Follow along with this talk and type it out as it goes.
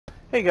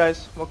Hey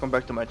guys, welcome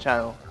back to my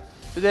channel.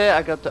 Today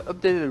I got the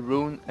updated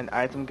rune and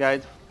item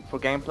guide for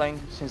Gangplank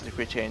since the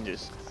crit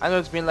changes. I know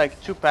it's been like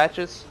 2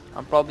 patches,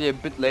 I'm probably a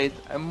bit late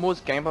and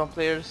most Gangplank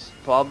players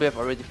probably have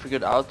already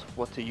figured out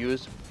what to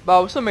use, but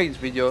I will still make this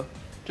video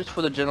just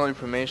for the general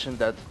information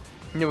that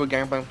newer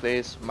Gangplank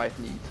players might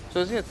need. So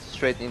let's get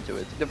straight into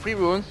it. The 3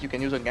 runes you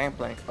can use on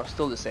Gangplank are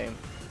still the same.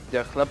 They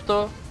are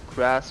Klepto,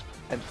 Grasp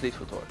and Fleet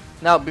Footwork.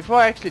 Now before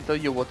I actually tell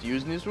you what to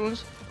use in these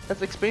runes,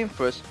 let's explain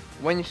first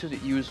when you should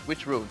use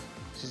which rune,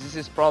 since this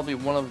is probably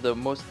one of the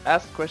most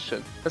asked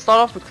questions. Let's start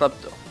off with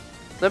Klepto.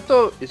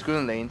 Klepto is good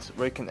in lanes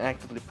where you can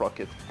actively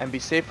proc it and be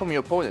safe from your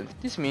opponent.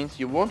 This means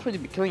you won't really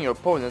be killing your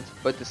opponent,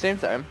 but at the same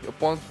time your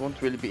opponent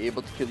won't really be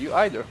able to kill you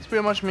either. This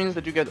pretty much means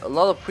that you get a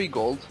lot of free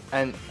gold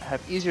and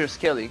have easier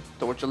scaling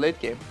towards your late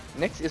game.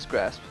 Next is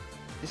Grasp.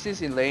 This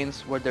is in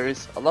lanes where there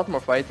is a lot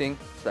more fighting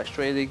 /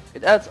 trading.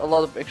 It adds a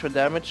lot of extra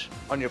damage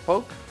on your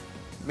poke,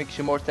 makes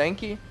you more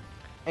tanky,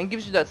 and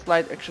gives you that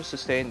slight extra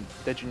sustain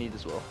that you need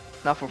as well.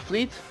 Now for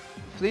Fleet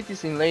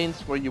is in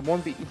lanes where you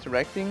won't be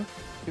interacting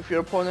with your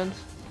opponent,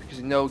 because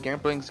you know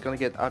Gangplank is gonna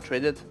get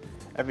outtraded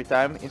every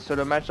time in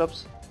certain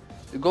matchups.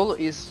 The goal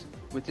is,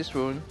 with this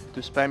rune, to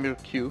spam your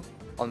Q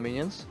on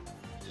minions,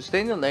 to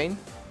stay in the lane,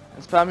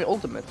 and spam your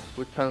ultimate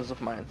with Presence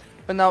of Mind.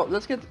 But now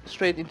let's get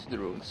straight into the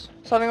runes.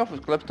 Starting off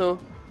with Klepto,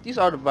 these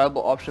are the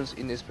viable options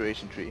in the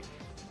inspiration tree.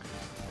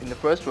 In the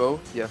first row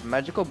you have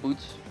Magical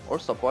Boots or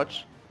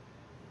Stopwatch.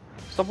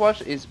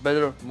 Stopwatch is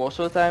better most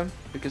of the time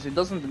because it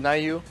doesn't deny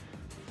you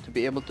to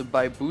be able to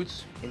buy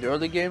boots in the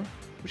early game,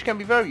 which can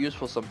be very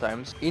useful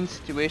sometimes in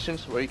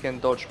situations where you can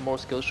dodge more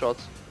skill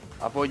shots,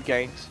 avoid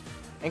ganks,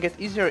 and get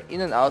easier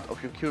in and out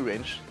of your Q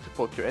range to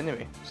poke your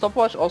enemy.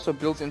 Stopwatch also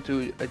builds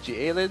into a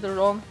GA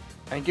later on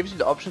and gives you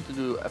the option to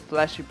do a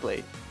flashy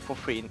play for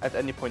free at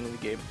any point in the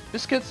game.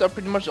 These kits are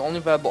pretty much the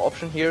only viable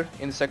option here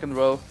in the second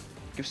row.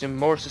 Gives you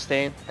more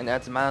sustain and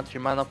adds mana to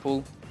your mana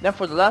pool. Then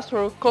for the last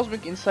row,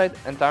 Cosmic Insight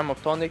and Time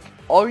of Tonic.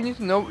 All you need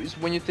to know is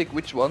when you take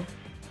which one.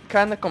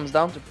 Kinda comes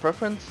down to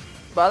preference,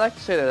 but I like to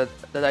say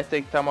that I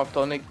take Time of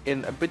Tonic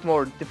in a bit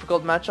more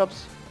difficult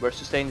matchups where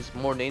sustain is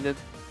more needed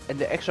and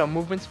the extra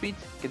movement speed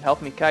can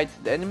help me kite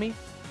the enemy,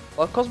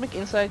 while Cosmic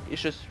Insight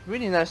is just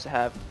really nice to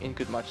have in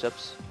good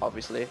matchups,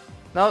 obviously.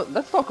 Now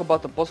let's talk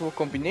about the possible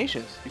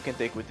combinations you can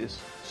take with this.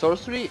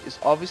 Sorcery is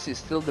obviously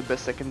still the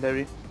best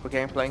secondary for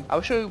Gangplank.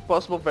 I'll show you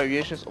possible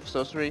variations of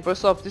Sorcery.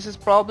 First off, this is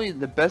probably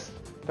the best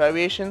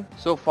variation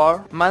so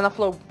far. Mana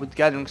Flow with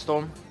Gathering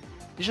Storm.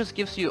 This just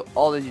gives you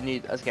all that you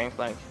need as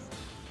Gangplank.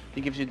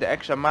 It gives you the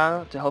extra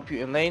mana to help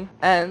you in lane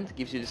and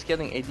gives you the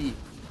scaling AD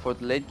for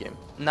the late game.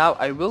 Now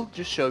I will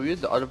just show you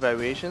the other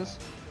variations,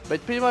 but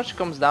it pretty much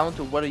comes down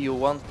to whether you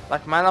want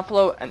like Mana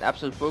Flow and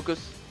Absolute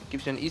Focus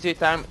gives you an easier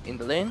time in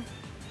the lane,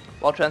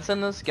 while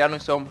Transcendence Gathering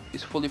Storm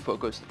is fully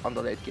focused on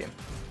the late game.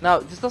 Now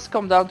this does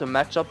come down to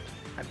matchup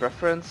and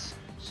preference,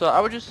 so I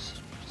would just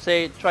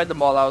say try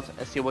them all out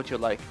and see what you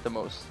like the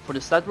most. For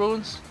the stat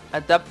runes,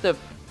 Adaptive,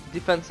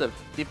 Defensive,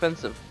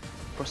 Defensive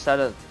for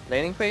started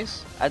laning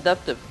phase,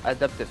 Adaptive,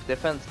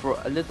 Defense for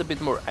a little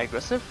bit more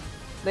aggressive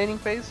laning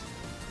phase,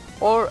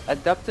 or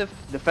Adaptive,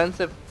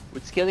 Defensive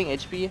with scaling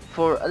HP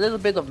for a little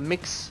bit of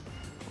mix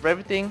of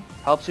everything,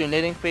 helps you in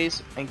laning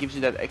phase and gives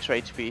you that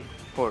extra HP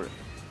for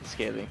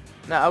scaling.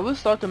 Now I will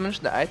start to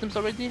mention the items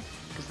already,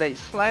 because they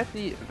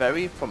slightly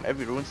vary from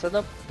every rune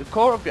setup. The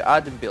core of your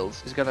item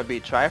builds is gonna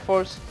be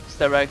Triforce,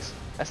 Sterex,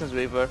 Essence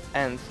Weaver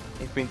and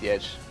Infinity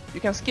Edge.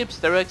 You can skip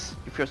Sterex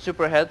if you're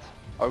super ahead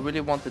or really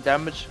want the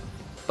damage,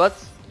 but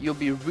you'll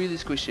be really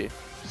squishy.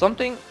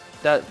 Something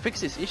that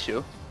fixes this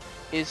issue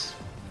is,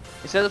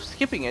 instead of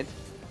skipping it,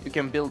 you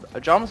can build a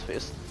Jarm's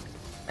Fist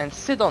and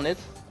sit on it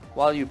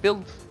while you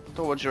build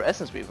towards your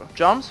Essence Weaver.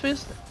 Jarm's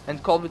Fist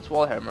and Colvit's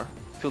Wallhammer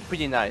feel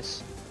pretty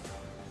nice,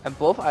 and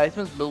both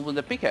items build with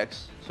a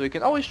pickaxe, so you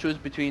can always choose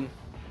between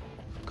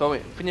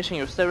finishing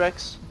your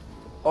Sterex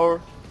or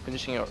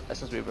finishing your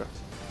Essence Weaver.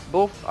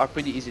 Both are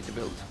pretty easy to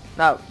build.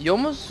 Now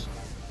Yomus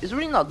is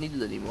really not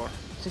needed anymore,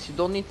 since you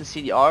don't need the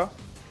CDR,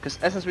 because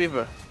Essence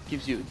Weaver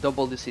gives you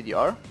double the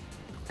CDR,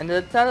 and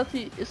the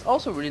Lethality is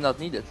also really not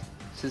needed,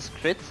 since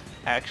crit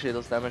actually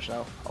does damage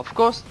now. Of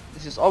course,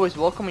 this is always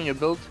welcome in your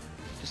build,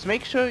 just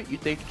make sure you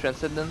take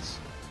Transcendence,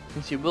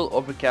 since you will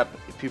overcap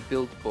if you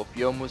build both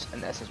Yomus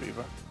and Essence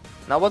Weaver.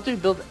 Now what do you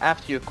build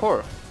after your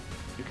core?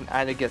 You can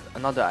either get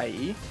another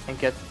IE and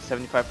get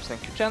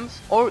 75% Q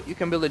chance, or you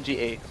can build a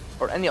GA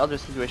or any other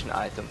situation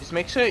item. Just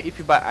make sure if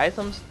you buy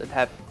items that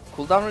have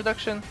cooldown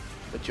reduction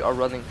that you are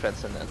running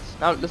Transcendence.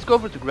 Now let's go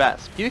over to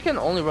Grasp. Here you can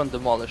only run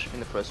Demolish in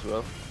the first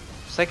row,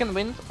 Second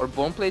Wind or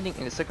Bone Plating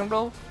in the second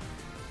row,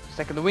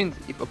 Second Wind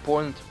if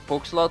opponent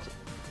poke slot,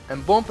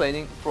 and Bone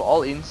Plating for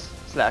all ins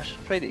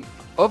 / trading.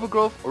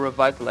 Overgrowth or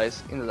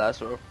Revitalize in the last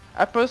row.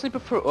 I personally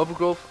prefer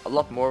Overgrowth a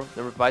lot more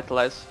than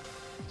Revitalize,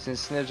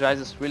 since it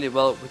synergizes really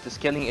well with the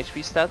scaling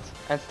HP stat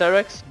and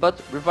Sterex,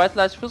 but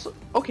Revitalize feels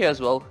okay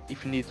as well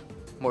if you need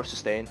more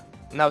sustain.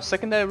 Now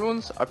secondary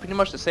runes are pretty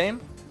much the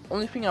same.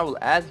 Only thing I will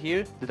add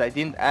here that I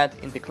didn't add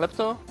in the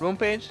Klepto rune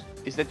page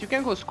is that you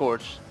can go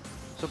Scorch.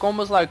 So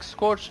combos like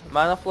Scorch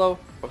Mana Flow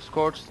or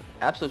Scorched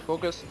Absolute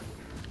Focus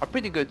are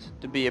pretty good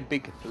to be a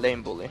big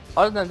lane bully.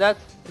 Other than that,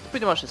 it's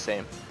pretty much the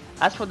same.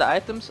 As for the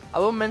items, I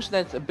will mention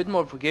that it's a bit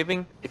more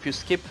forgiving if you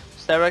skip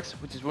Sterex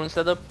with his rune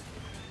setup,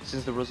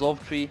 since the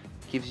Resolve tree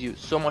gives you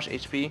so much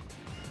HP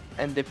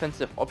and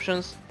defensive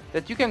options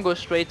that you can go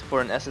straight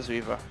for an SS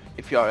Reaver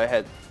if you are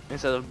ahead,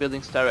 instead of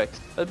building Sterex.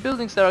 But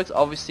building Sterex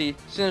obviously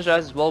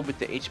synergizes well with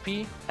the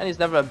HP and is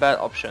never a bad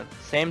option.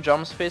 Same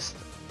Drum's Fist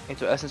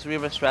into SS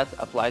Reaver strat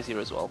applies here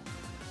as well.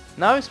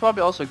 Now is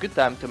probably also a good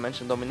time to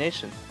mention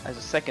Domination as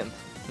a second.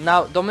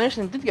 Now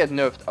Domination did get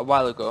nerfed a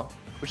while ago,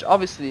 which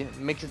obviously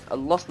makes it a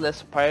lot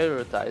less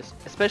prioritized,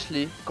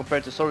 especially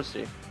compared to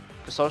Sorcery,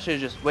 because Sorcery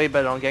is just way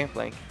better on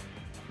Gangplank.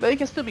 But it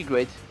can still be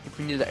great if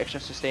you need the extra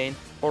sustain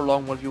or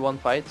long 1v1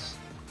 fights.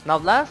 Now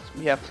last,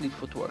 we have Fleet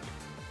Footwork.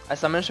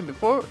 As I mentioned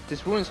before,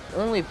 this rune is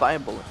only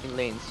viable in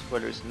lanes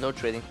where there is no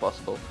trading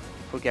possible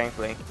for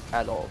Gangplank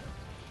at all.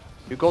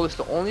 Your goal is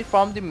to only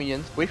farm the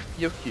minions with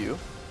your Q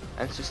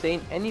and sustain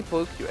any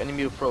poke your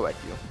enemy will throw at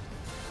you,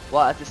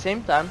 while at the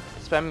same time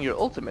spamming your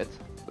ultimate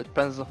with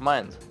Presence of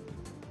Mind.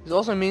 This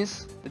also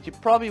means that you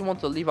probably want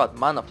to leave out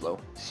mana flow,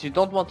 since you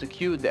don't want to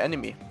Q the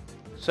enemy.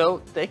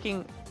 So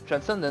taking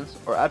Transcendence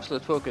or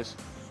Absolute Focus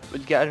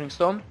with Gathering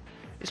Storm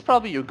is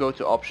probably your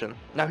go-to option.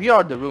 Now here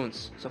are the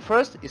runes. So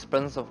first is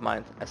Presence of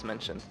Mind, as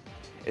mentioned.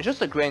 It's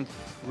just a grained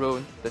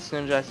rune that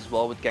synergizes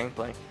well with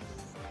Gangplank.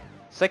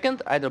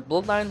 Second, either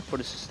Bloodline for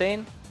the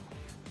sustain,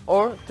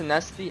 or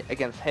Tenacity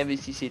against heavy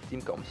CC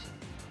team comps,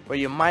 where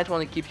you might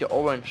want to keep your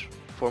orange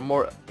for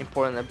more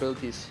important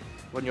abilities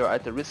when you're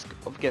at the risk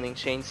of getting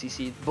chain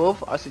CC'd.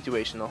 Both are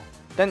situational.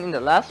 Then in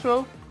the last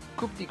row,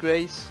 Coupe de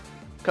Grace,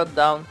 Cut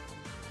Down,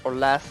 or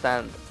Last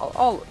Stand are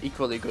all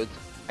equally good.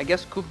 I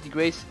guess Coupe de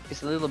Grace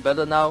is a little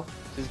better now,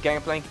 since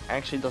Gangplank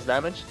actually does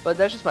damage, but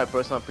that's just my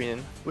personal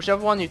opinion.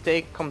 Whichever one you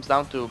take comes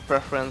down to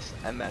preference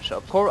and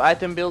matchup. Core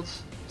item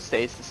builds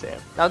stays the same.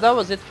 Now that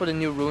was it for the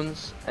new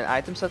runes and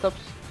item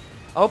setups.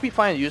 I hope you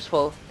find it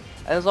useful,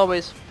 and as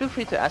always, feel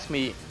free to ask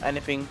me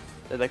anything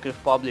that I could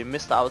have probably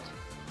missed out,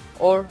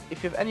 or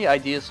if you have any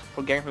ideas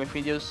for Gangplank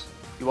videos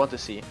you want to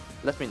see,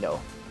 let me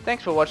know.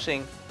 Thanks for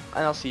watching,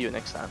 and I'll see you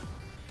next time.